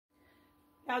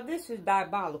Now, this is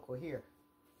diabolical here.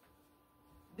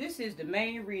 This is the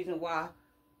main reason why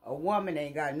a woman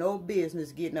ain't got no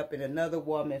business getting up in another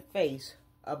woman's face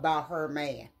about her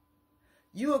man.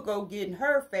 You'll go get in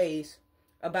her face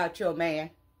about your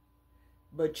man,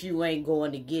 but you ain't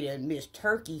going to get in Miss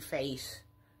Turkey face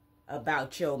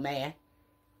about your man.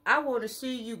 I want to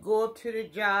see you go up to the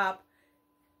job,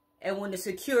 and when the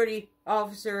security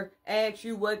officer asks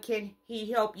you what can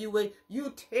he help you with,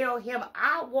 you tell him,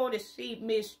 I want to see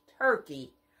Miss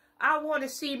Turkey. I want to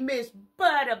see Miss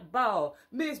ButerBall.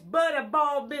 Miss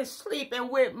ButerBall been sleeping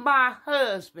with my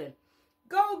husband.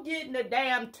 Go get in the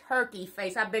damn turkey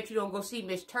face. I bet you don't go see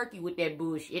Miss Turkey with that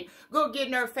bullshit. Go get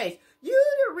in her face. You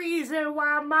the reason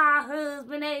why my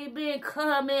husband ain't been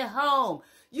coming home.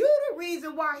 You the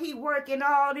reason why he working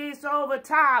all this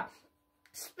overtime,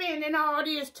 spending all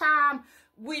this time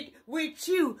with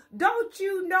you. Don't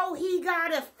you know he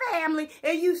got a family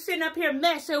and you sitting up here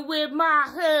messing with my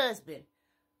husband?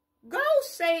 Go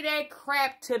say that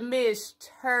crap to Miss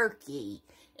Turkey.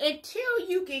 Until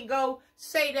you can go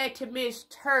say that to Miss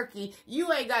Turkey,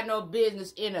 you ain't got no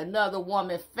business in another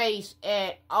woman's face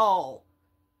at all.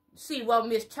 See, well,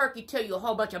 Miss Turkey tell you a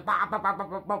whole bunch of bah, bah, bah, bah,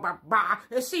 bah, bah, bah, bah,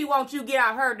 and see, won't you get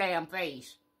out her damn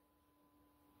face?